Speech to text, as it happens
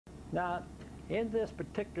Now, in this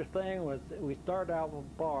particular thing, we started out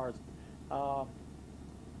with bars. Uh,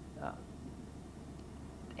 uh,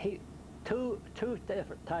 two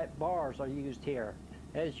different type bars are used here.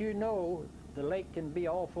 As you know, the lake can be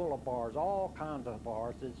all full of bars, all kinds of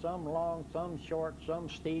bars. There's some long, some short, some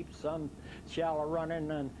steep, some shallow running,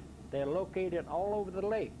 and they're located all over the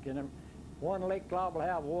lake. And one lake club will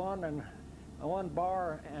have one and one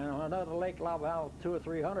bar, and another lake club will have 200 or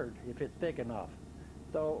 300 if it's big enough.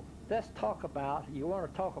 So let's talk about,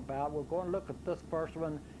 we're going to look at this first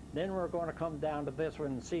one, then we're going to come down to this one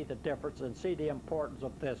and see the difference and see the importance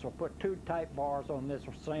of this. We'll put two type bars on this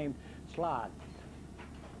same slide.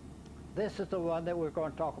 This is the one that we're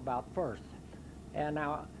going to talk about first. And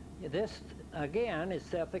now this, again, is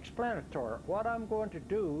self-explanatory. What I'm going to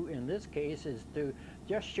do in this case is to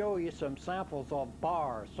just show you some samples of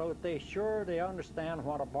bars so that they understand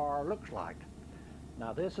what a bar looks like.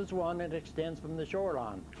 Now this is one that extends from the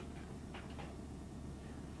shoreline.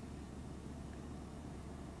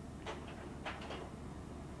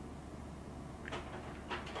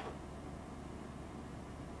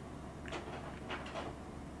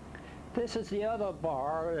 This is the other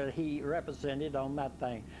bar that he represented on that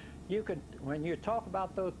thing. You can, when you talk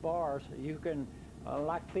about those bars, you can,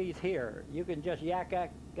 like these here, you can just yak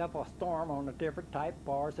up a storm on the different type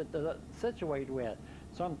bars that they're situated with.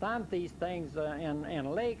 Sometimes these things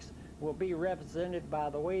in lakes will be represented by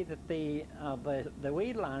the way that the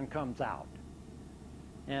weed line comes out.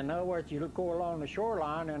 In other words, you go along the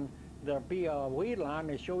shoreline and there'll be a weed line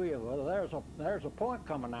to show you, well, there's a point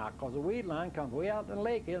coming out, because the weed line comes way out in the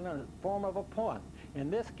lake in the form of a point. In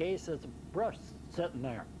this case, it's a brush sitting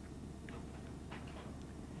there.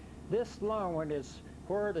 This long one is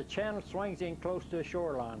where the channel swings in close to the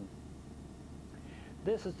shoreline.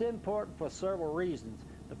 This is important for several reasons.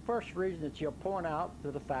 The first reason that you'll point out to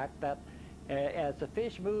the fact that as the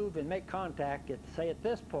fish move and make contact, say at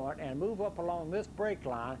this point, and move up along this break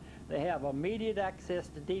line, they have immediate access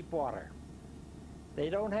to deep water. They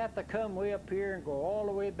don't have to come way up here and go all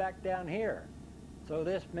the way back down here. So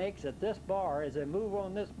this makes that this bar, as they move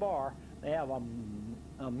on this bar, they have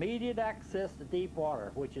immediate access to deep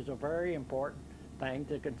water, which is a very important thing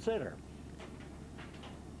to consider.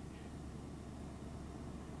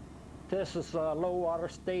 This is a low water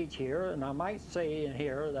stage here, and I might say in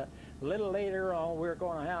here that a little later on we're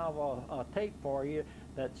going to have a tape for you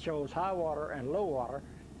that shows high water and low water.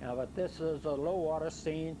 But this is a low water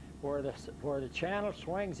scene where the channel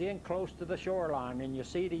swings in close to the shoreline, and you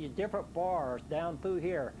see the different bars down through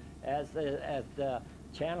here as the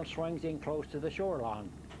channel swings in close to the shoreline.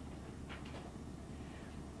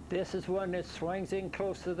 This is one that swings in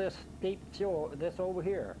close to this deep shore, this over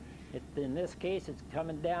here. In this case, it's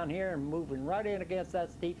coming down here and moving right in against that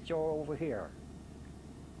steep shore over here.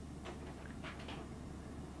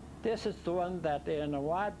 This is the one that in a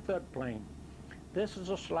wide floodplain. This is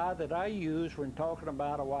a slide that I use when talking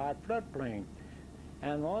about a wide floodplain.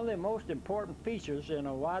 And one of the most important features in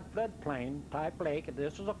a wide floodplain type lake,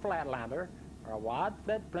 this is a flatlander, or a wide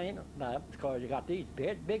floodplain, because you got these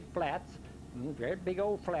big flats, very big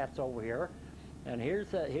old flats over here. And here's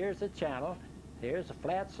the channel. Here's the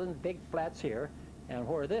flats and big flats here. And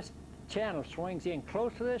where this channel swings in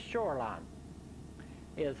close to this shoreline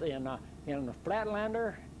is in a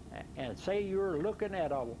flatlander. And say you're looking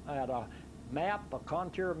at a map, a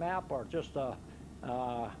contour map, or just a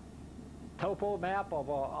topo map of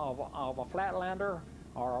a flatlander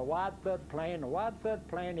or a wide floodplain. A wide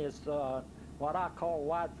floodplain is what I call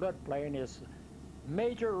wide floodplain is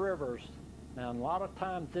major rivers. And a lot of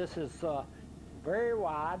times this is very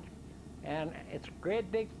wide, and it's a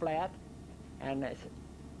great big flat, and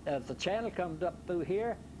as the channel comes up through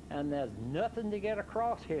here, and there's nothing to get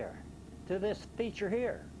across here to this feature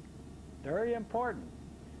here. Very important.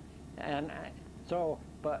 And so,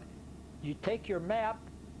 but you take your map,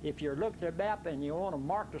 if you're looking at a map and you want to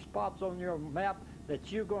mark the spots on your map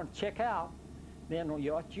that you're going to check out, then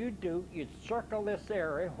what you do, you circle this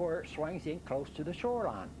area where it swings in close to the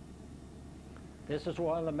shoreline. This is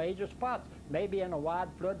one of the major spots. Maybe in a wide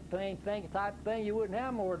floodplain type thing, you wouldn't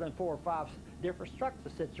have more than 4 or 5 different structure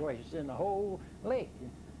situations in the whole lake,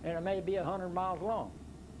 and it may be 100 miles long.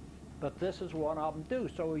 But this is one of them too.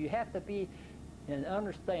 So you have to be and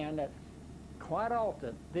understand that quite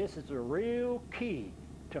often this is a real key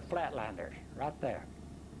to flatlanders right there.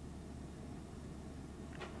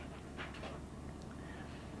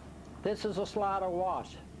 This is a slider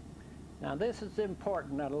wash. Now this is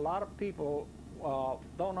important, that a lot of people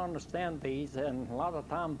don't understand these, and a lot of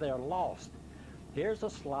times they're lost. Here's a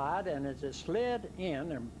slide, and as it slid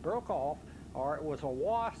in and broke off, or it was a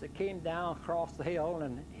wash that came down across the hill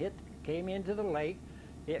and came into the lake,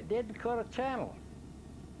 It didn't cut a channel.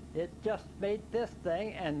 It just made this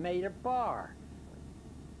thing and made a bar.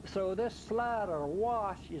 So this slide or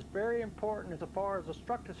wash is very important as far as the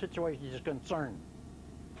structure situation is concerned.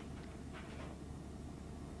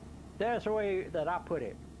 There's the way that I put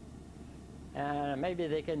it. And maybe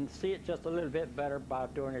they can see it just a little bit better by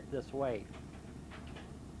doing it this way.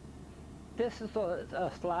 This is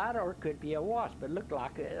a slide, or it could be a wash, but it looked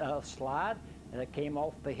like a slide, and it came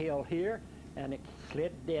off the hill here, and it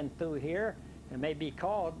slid in through here, and may be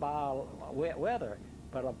caused by wet weather,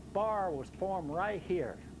 but a bar was formed right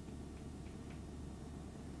here.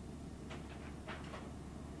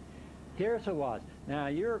 Here's a wash. Now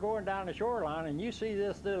you're going down the shoreline and you see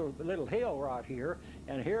this little hill right here,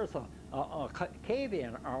 and here's a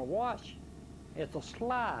cave-in or a wash. It's a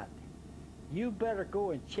slide. You better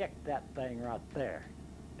go and check that thing right there,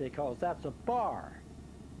 because that's a bar.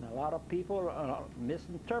 And a lot of people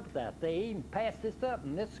misinterpret that. They even pass this up,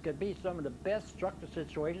 and this could be some of the best structure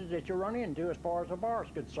situations that you run into as far as a bar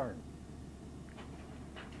is concerned.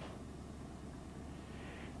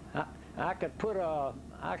 I could put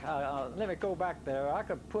let me go back there. I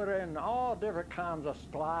could put in all different kinds of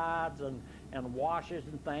slides and washes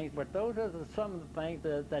and things, but those are some of the things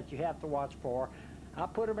that you have to watch for. I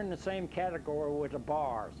put them in the same category with the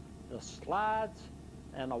bars, the slides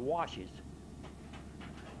and the washes.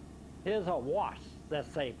 Here's a wash,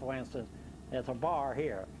 let's say, for instance, there's a bar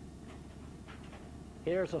here.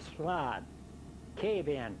 Here's a slide,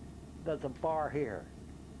 cave-in, there's a bar here.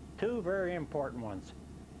 Two very important ones.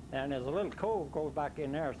 And there's a little cove goes back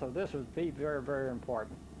in there, so this would be very, very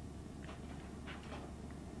important.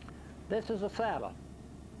 This is a saddle.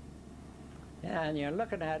 And you're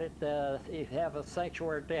looking at it, you have a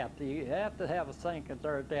sanctuary depth. You have to have a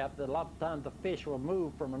sanctuary depth. A lot of times the fish will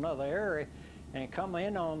move from another area and come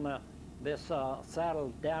in on this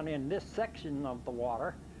saddle down in this section of the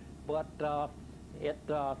water, but a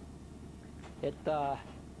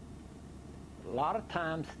lot of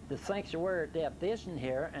times the sanctuary depth isn't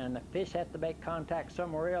here, and the fish have to make contact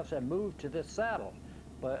somewhere else and move to this saddle.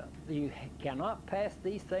 But you cannot pass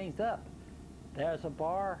these things up. There's a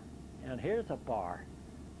bar, and here's a bar.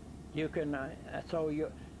 You can,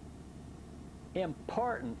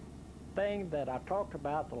 important thing that I talked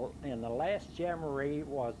about in the last jamboree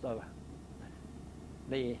was the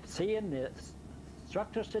seeing the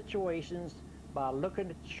structure situations by looking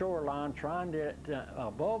at the shoreline, trying to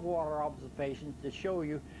above water observations to show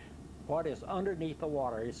you what is underneath the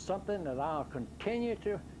water. It's something that I'll continue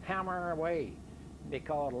to hammer away,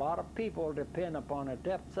 because a lot of people depend upon the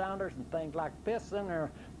depth sounders and things like this, and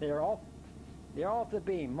they're off the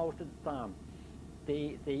beam most of the time.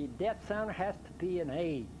 The depth sounder has to be an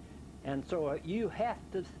aid, and so you have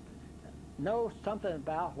to know something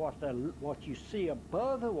about what you see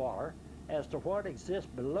above the water as to what exists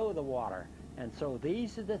below the water. And so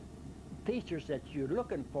these are the features that you're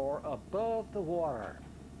looking for above the water.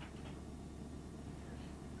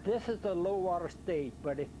 This is the low water stage,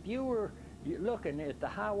 but if you were looking at the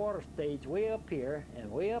high water stage way up here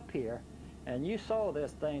and way up here, and you saw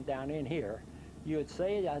this thing down in here, you would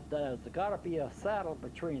say that there's got to be a saddle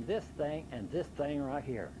between this thing and this thing right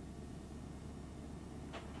here.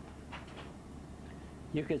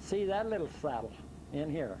 You could see that little saddle in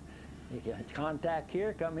here. You can contact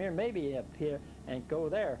here, come here, maybe up here, and go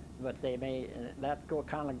there. But they may, that's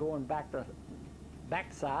kind of going back to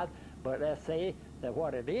backside. But let's say that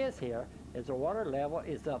what it is here is the water level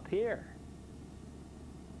is up here.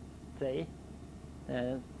 See?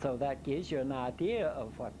 And so that gives you an idea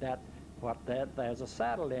of there's a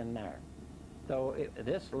saddle in there. So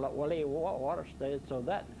this low water stage, so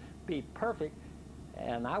that be perfect.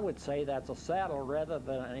 And I would say that's a saddle rather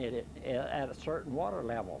than at a certain water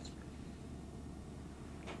levels.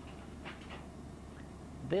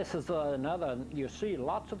 This is another, you see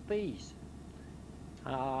lots of these.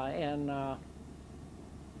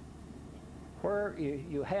 Where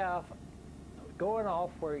you have going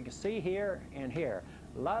off where you can see here and here.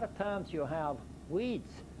 A lot of times you'll have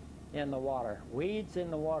weeds in the water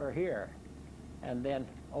here. And then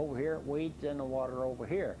over here, weeds in the water over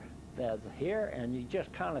here. There's here, and you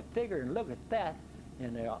just kind of figure and look at that,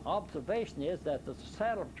 and the observation is that there's a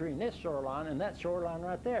saddle between this shoreline and that shoreline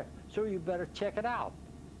right there. So you better check it out.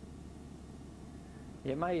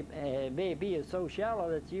 It may be so shallow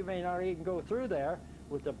that you may not even go through there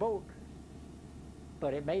with the boat,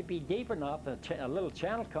 but it may be deep enough that a little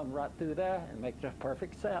channel come right through there and make the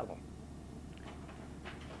perfect saddle.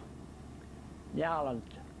 The islands.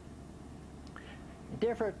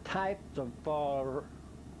 Different types of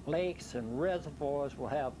lakes and reservoirs will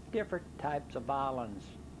have different types of islands.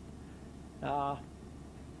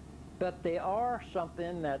 But they are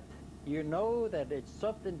something that you know that it's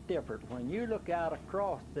something different when you look out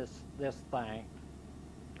across this thing.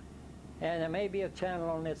 And there may be a channel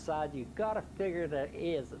on this side. You got to figure there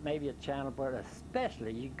is maybe a channel, but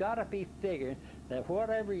especially you got to be figuring that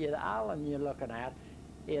whatever island you're looking at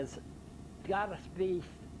is got to be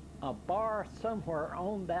a bar somewhere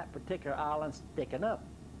on that particular island sticking up.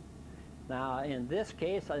 Now, in this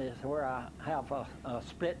case, is where I have a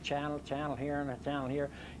split channel here and a channel here.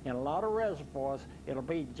 In a lot of reservoirs, it'll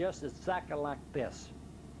be just exactly like this.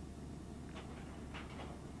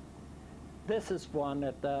 This is one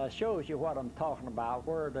that shows you what I'm talking about,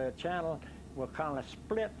 where the channel will kind of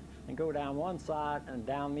split and go down one side and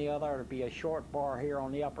down the other. It'll be a short bar here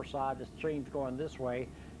on the upper side. The stream's going this way,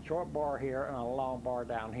 short bar here and a long bar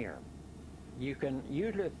down here. You can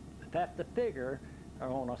usually have to figure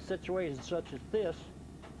on a situation such as this,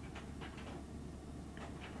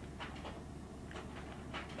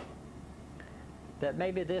 that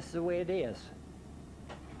maybe this is the way it is.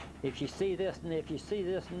 If you see this and if you see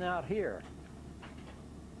this and out here,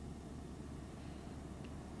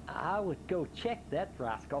 I would go check that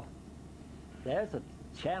rascal. There's a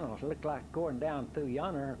channel that looks like going down through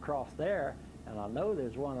yonder and across there, and I know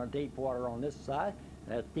there's one of deep water on this side,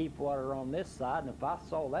 there's deep water on this side, and if I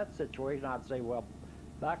saw that situation, I'd say, well,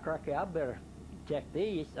 by cracky, I better check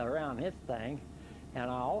these around this thing, and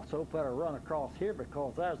I also put a run across here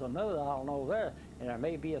because there's another island over there, and there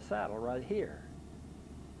may be a saddle right here.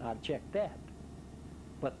 I'd check that.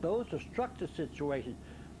 But those are structure situations.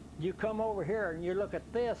 You come over here and you look at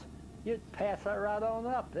this, you'd pass that right on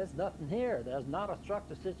up. There's nothing here. There's not a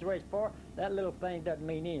structure situation for it. That little thing doesn't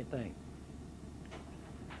mean anything.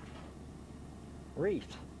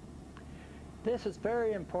 Reefs. This is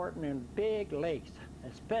very important in big lakes,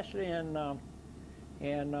 especially in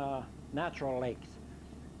natural lakes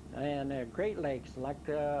and Great Lakes, like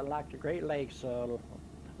the Great Lakes,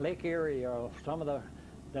 Lake Erie, or some of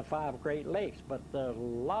the 5 Great Lakes. But there's a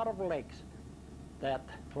lot of lakes that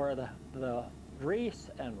where the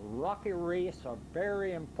reefs and rocky reefs are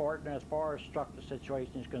very important as far as structure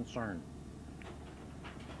situation is concerned.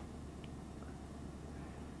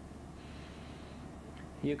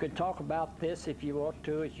 You could talk about this if you want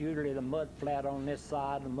to. It's usually the mud flat on this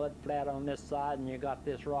side, the mud flat on this side, and you got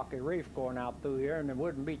this rocky reef going out through here, and it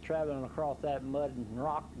wouldn't be traveling across that mud and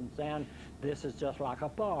rock and sand. This is just like a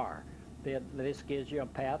bar. This gives you a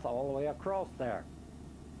path all the way across there.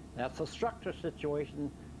 That's a structure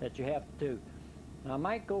situation that you have to do. Now, I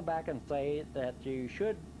might go back and say that you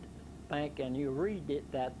should think, and you read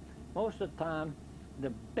it, that most of the time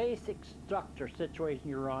the basic structure situation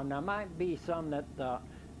you're on, there might be some that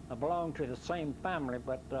belong to the same family,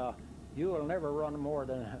 but you will never run more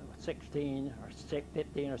than 16 or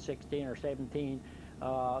 15 or 16 or 17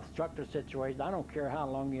 structure situations. I don't care how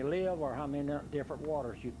long you live or how many different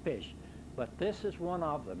waters you fish, but this is one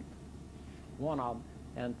of them.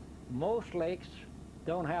 And most lakes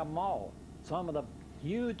don't have them all. Some of the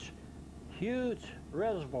huge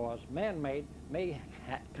reservoirs, man-made, may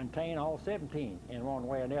contain all 17 in one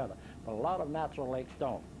way or the other, but a lot of natural lakes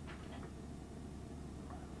don't.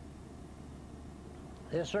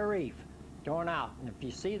 This is a reef going out, and if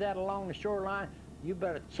you see that along the shoreline, you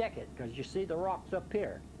better check it, because you see the rocks up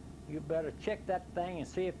here. You better check that thing and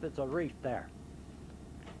see if it's a reef there.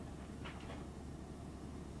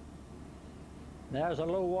 There's a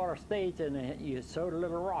low water stage, and you saw the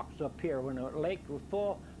little rocks up here. When the lake was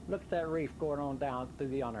full, look at that reef going on down through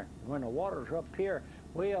yonder. When the water's up here,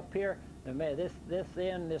 way up here, this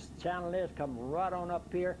channel is come right on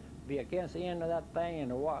up here, be against the end of that thing,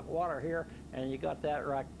 and the water here, and you got that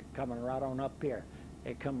right coming right on up here.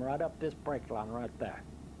 It come right up this break line right there.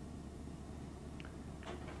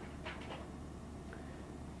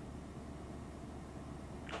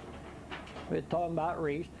 We're talking about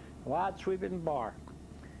reefs. Wide sweeping bar.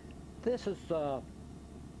 This is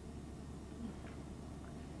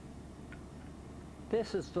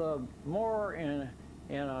more in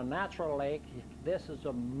a natural lake. This is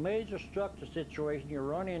a major structure situation you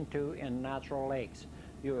run into in natural lakes.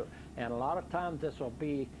 And a lot of times this will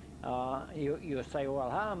be you say,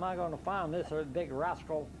 well, how am I going to find this big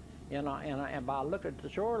rascal and by looking at the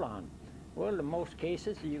shoreline? Well, in most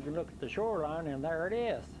cases you can look at the shoreline and there it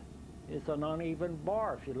is. It's an uneven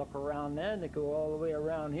bar. If you look around there and they go all the way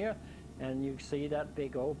around here, and you see that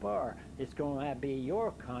big old bar. It's going to be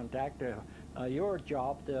your contact, your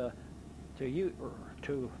job to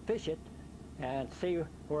fish it and see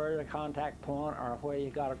where the contact point, or where you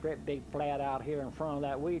got a great big flat out here in front of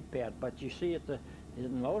that weed bed. But you see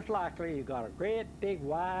most likely you got a great big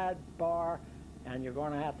wide bar, and you're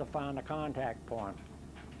going to have to find a contact point.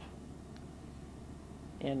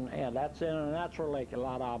 and that's in a natural lake. A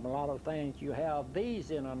lot of them. A lot of things you have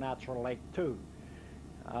these in a natural lake too.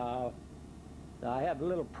 I had a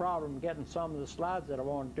little problem getting some of the slides that I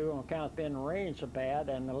wanted to do on account of being rain so bad,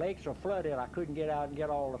 and the lakes are flooded. I couldn't get out and get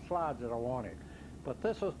all the slides that I wanted. But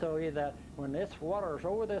this will tell you that when this water is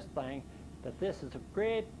over this thing, that this is a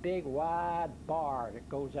great big wide bar that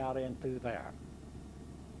goes out in through there.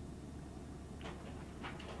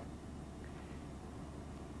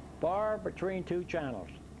 Bar between two channels.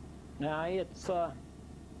 Now it's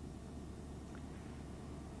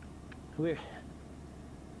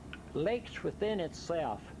lakes within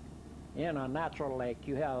itself. In a natural lake,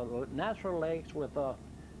 you have natural lakes with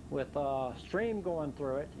a stream going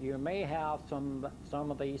through it. You may have some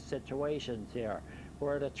of these situations here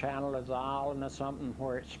where the channel is an island or something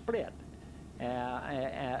where it's split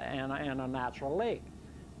and a natural lake.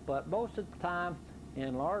 But most of the time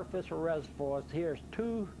in artificial reservoirs, here's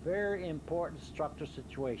two very important structure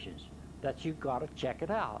situations that you've got to check it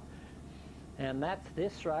out. And that's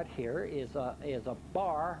this right here is a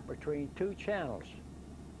bar between two channels.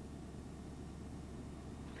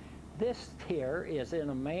 This here is in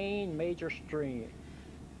a major stream.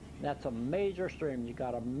 That's a major stream. You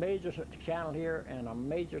got a major channel here and a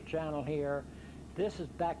major channel here. This is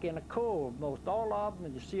back in a cove. Most all of them,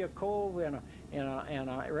 when you see a cove in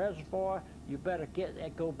a reservoir, you better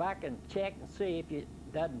go back and check and see if it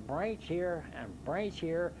doesn't branch here,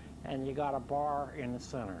 and you got a bar in the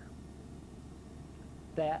center.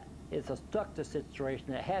 That is a structure situation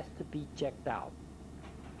that has to be checked out.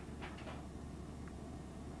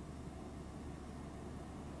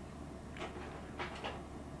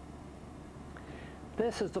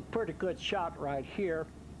 This is a pretty good shot right here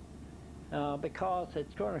because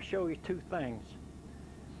it's going to show you two things.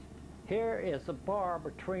 Here is the bar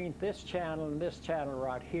between this channel and this channel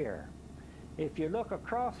right here. If you look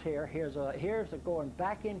across here, here's a going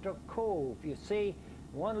back into a cove. You see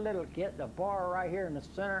one little the bar right here in the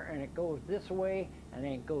center, and it goes this way, and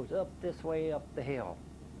then it goes up this way up the hill.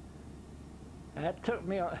 And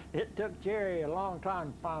it took Jerry a long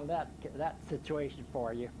time to find that situation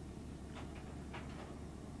for you.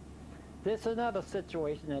 This is another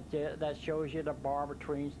situation that shows you the bar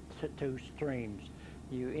between two streams.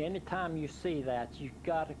 Anytime you see that, you've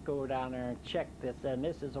got to go down there and check this. And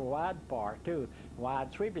this is a wide bar too,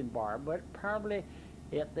 wide sweeping bar, but probably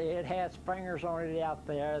it has fingers on it out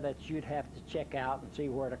there that you'd have to check out and see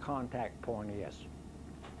where the contact point is.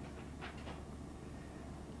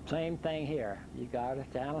 Same thing here. You got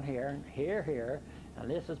it down here, here,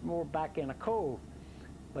 and this is more back in a cove.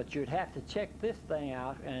 But you'd have to check this thing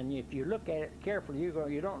out, and if you look at it carefully, you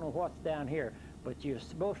don't know what's down here, but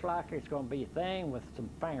most likely it's going to be a thing with some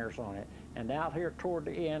fingers on it. And out here toward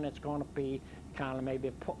the end, it's going to be kind of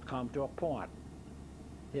maybe come to a point.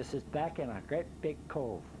 This is back in a great big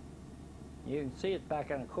cove. You can see it's back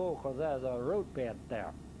in a cove because there's a root bed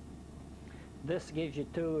there. This gives you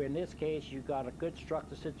two. In this case, you've got a good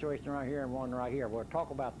structure situation right here and one right here. We'll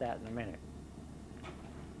talk about that in a minute.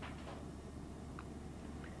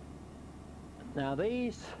 Now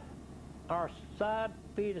these are side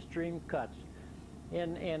feeder stream cuts.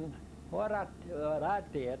 In what I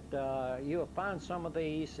did, you'll find some of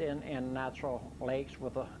these in natural lakes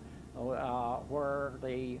with where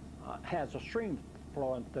the has a stream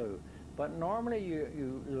flowing through. But normally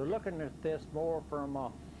you're looking at this more from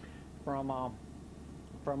a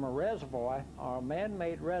reservoir or a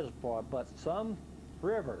man-made reservoir. But some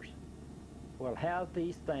rivers will have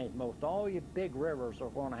these things. Most all your big rivers are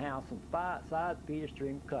going to have some side feeder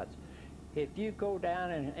stream cuts. If you go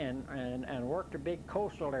down and work the big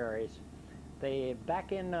coastal areas,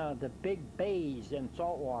 back in the big bays in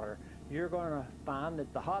saltwater, you're going to find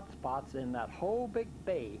that the hot spots in that whole big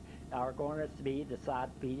bay are going to be the side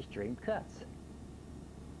feeder stream cuts.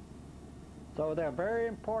 So they're very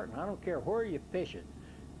important. I don't care where you fish it,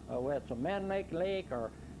 whether it's a man-made lake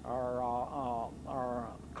or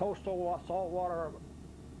coastal saltwater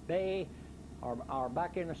bay, or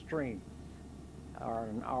back in the stream,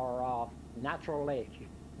 or natural lake.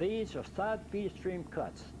 These are side feeder stream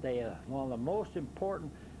cuts. They are one of the most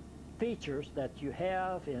important features that you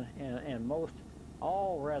have in most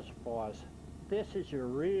all reservoirs. This is your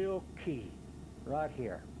real key right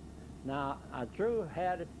here. Now I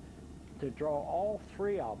had to draw all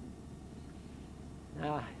three of them.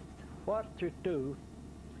 Now what to do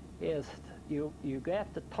is you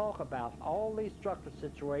have to talk about all these structure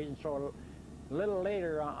situations. So a little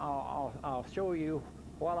later I'll show you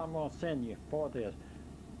what I'm going to send you for this.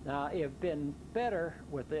 Now it's been better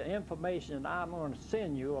with the information that I'm going to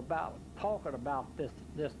send you about talking about this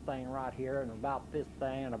thing right here, and about this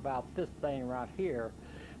thing, and about this thing right here,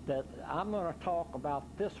 that I'm going to talk about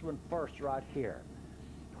this one first right here,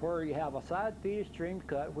 where you have a side feeder stream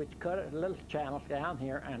cut, which cut a little channel down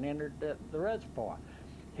here and entered the reservoir.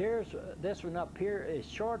 Here's this one up here is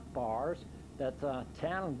short bars that's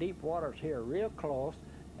channel deep waters here real close,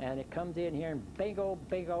 and it comes in here and big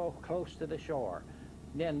old close to the shore.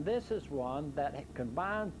 Then this is one that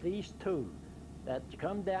combines these two that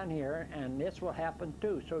come down here, and this will happen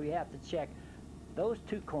too. So you have to check those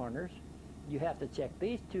two corners. You have to check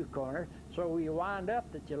these two corners, so you wind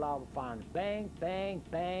up that you'll all find bang, bang,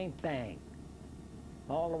 bang, bang,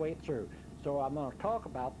 all the way through. So I'm going to talk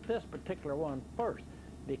about this particular one first,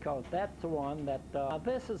 because that's the one that,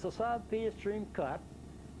 this is a side feeder stream cut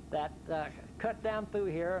that cut down through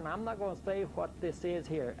here, and I'm not going to say what this is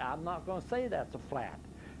here. I'm not going to say that's a flat.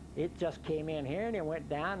 It just came in here and it went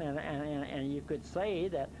down, and you could say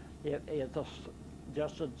that it's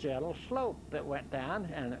just a gentle slope that went down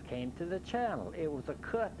and it came to the channel. It was a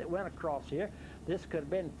cut that went across here. This could have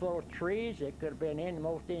been full of trees, it could have been in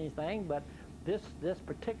most anything, but this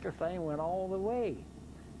particular thing went all the way.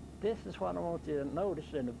 This is what I want you to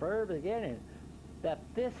notice in the very beginning, that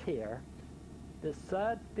this here, this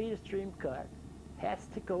side feeder stream cut, has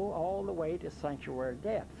to go all the way to sanctuary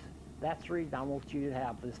depths. That's the reason I want you to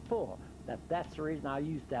have this full. That's the reason I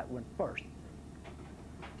used that one first.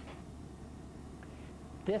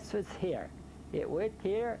 This was here. It went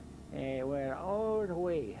here and it went all the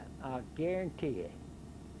way, I guarantee it,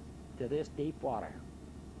 to this deep water.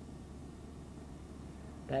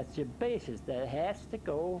 That's your basis. That has to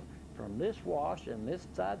go from this wash, and this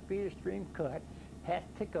side feeder stream cut has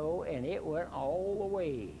to go, and it went all the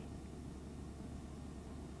way.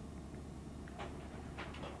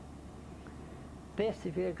 This,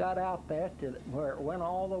 if you got out there to where it went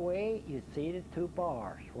all the way, you'd see the two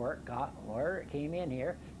bars where it came in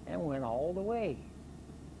here and went all the way.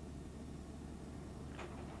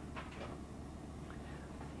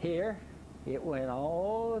 Here, it went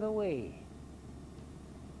all the way.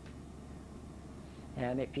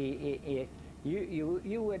 And if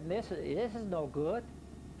you wouldn't, this is no good,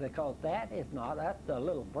 because that is not, that's a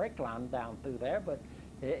little break line down through there, but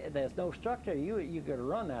there's no structure. You could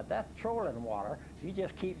run that. That's trolling water. You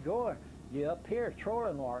just keep going. You up here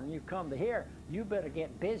trolling water, and you come to here, you better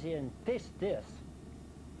get busy and fish this,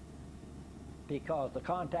 because the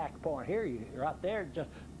contact point here, right there, just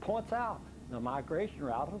points out the migration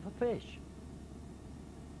route of the fish.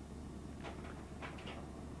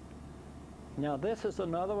 Now this is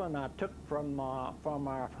another one I took from our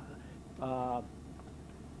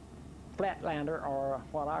flatlander, or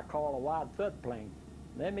what I call a wide floodplain.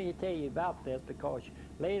 Let me tell you about this, because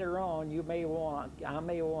later on I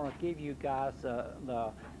may want to give you guys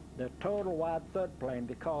the total wide floodplain,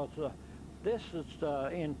 because this is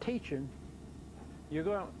in teaching. You're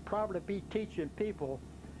going to probably be teaching people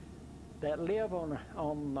that live on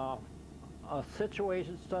a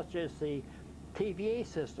situation such as the TVA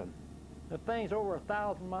system. The thing's over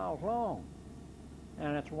 1,000 miles long,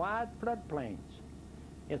 and it's wide floodplains.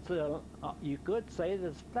 It's you could say that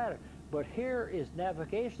it's flatter, but here is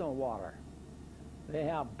navigational water. They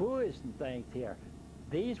have buoys and things here.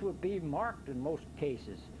 These would be marked in most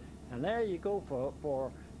cases, and there you go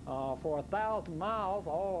for 1,000 miles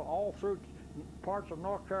all through parts of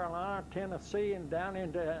North Carolina, Tennessee, and down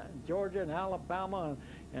into Georgia and Alabama,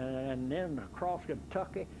 and then across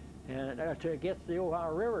Kentucky. And to get to the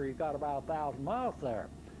Ohio River, you got about 1,000 miles there.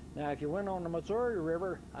 Now, if you went on the Missouri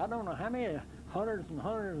River, I don't know how many hundreds and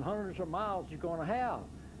hundreds and hundreds of miles you're going to have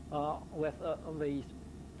with these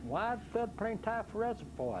wide floodplain type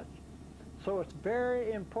reservoirs. So it's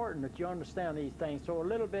very important that you understand these things. So a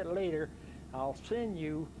little bit later, I'll send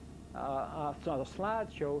you a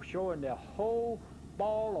slideshow showing the whole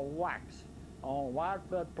ball of wax on wide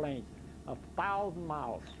floodplains, 1,000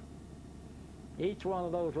 miles. Each one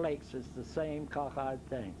of those lakes is the same cockeyed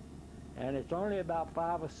thing. And it's only about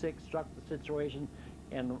 5 or 6 structure situations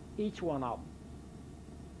in each one of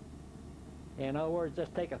them. In other words,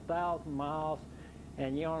 just take 1,000 miles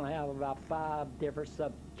and you only have about 5 different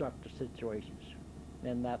substructure situations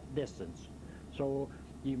in that distance. So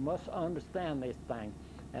you must understand this thing.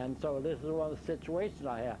 And so this is one of the situations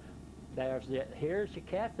I have. Here's your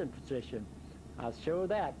casting position. I'll show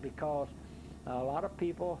that because a lot of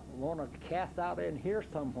people want to cast out in here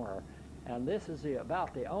somewhere, and this is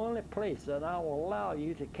about the only place that I will allow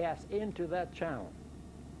you to cast into that channel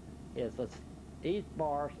is these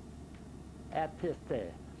bars at this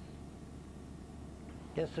there.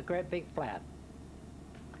 It's a great big flat.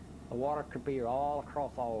 The water could be all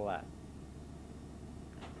across all of that.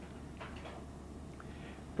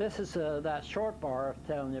 This is that short bar I was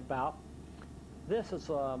telling you about. This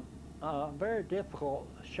is a very difficult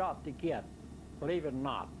shot to get, believe it or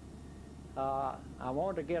not. I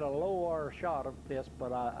wanted to get a low water shot of this,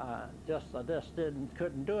 but I just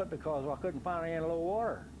couldn't do it because I couldn't find any low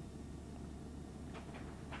water.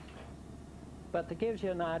 But that gives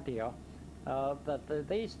you an idea that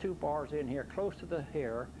these two bars in here, close to the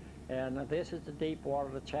here, and this is the deep water,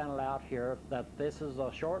 the channel out here, that this is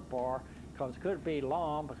a short bar because it could be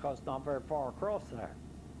long because it's not very far across there.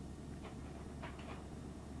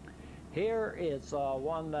 Here is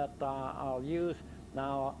one that I'll use.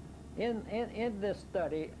 Now, in this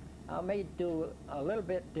study, I may do a little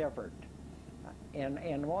bit different.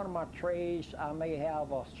 In one of my trays, I may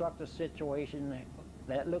have a structure situation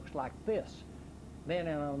that looks like this. Then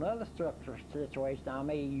in another structure situation, I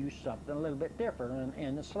may use something a little bit different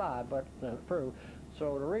in the slide, but through.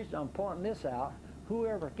 So the reason I'm pointing this out,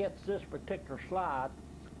 whoever gets this particular slide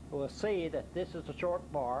will see that this is a short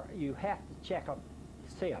bar. You have to check them,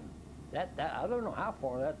 see them. I don't know how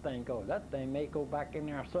far that thing goes. That thing may go back in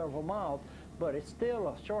there several miles, but it's still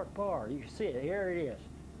a short bar. You see it. Here it is.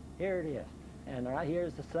 Here it is. And right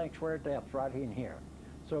here's the sanctuary depth right in here.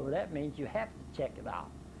 So that means you have to check it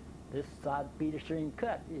out. This side feeder stream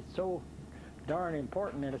cut is so darn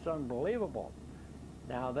important that it's unbelievable.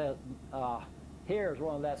 Now here's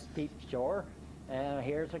one of that steep shore, and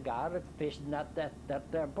here's a guy that's fishing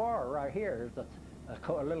that bar right here. There's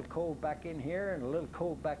a little cove back in here and a little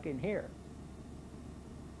cove back in here.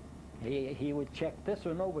 He would check this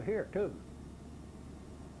one over here too.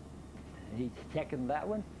 He's checking that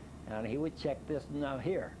one, and he would check this one out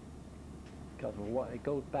here because it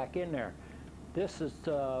goes back in there. This is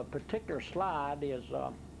particular slide is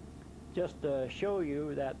just to show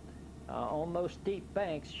you that on those steep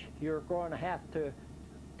banks you're going to have to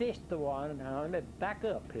fish the one. Now let me back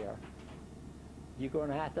up here. You're going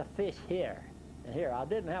to have to fish here. And here, I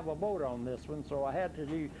didn't have a boat on this one, so I had to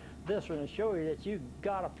do this one to show you that you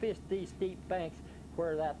got to fish these steep banks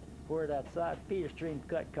where that side feeder stream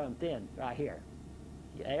cut comes in, right here.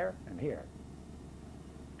 There and here.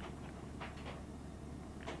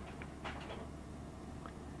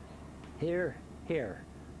 Here,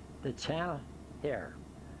 the channel here.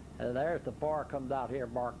 There's the bar comes out here,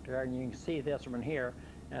 marked there, and you can see this one here,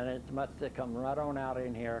 and it comes right on out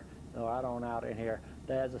in here, right on out in here.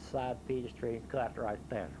 There's a side feeder stream cut right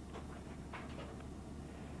there.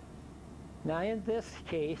 Now in this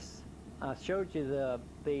case, I showed you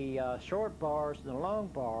the short bars and the long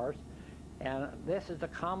bars, and this is the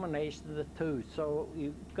combination of the two. So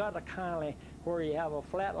you've got to kind of, where you have a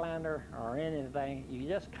flatlander or anything, you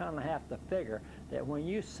just kind of have to figure that when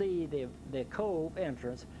you see the cove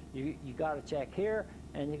entrance, you got to check here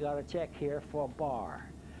and you got to check here for a bar.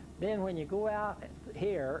 Then when you go out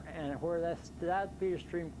here and where that feeder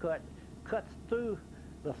stream cuts through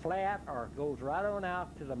the flat or goes right on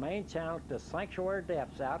out to the main channel to sanctuary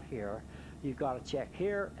depths out here, you've got to check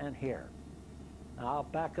here and here. Now I'll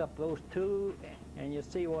back up those two and you'll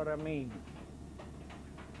see what I mean.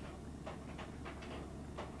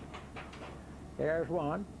 There's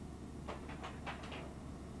one.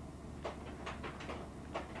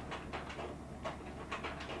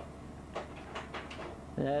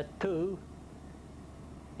 That's two,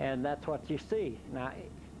 and that's what you see. Now,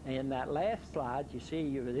 in that last slide, you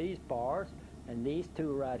see these bars, and these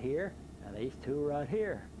two right here, and these two right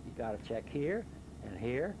here. You got to check here, and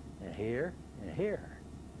here, and here, and here.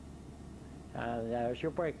 There's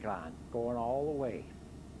your break line going all the way.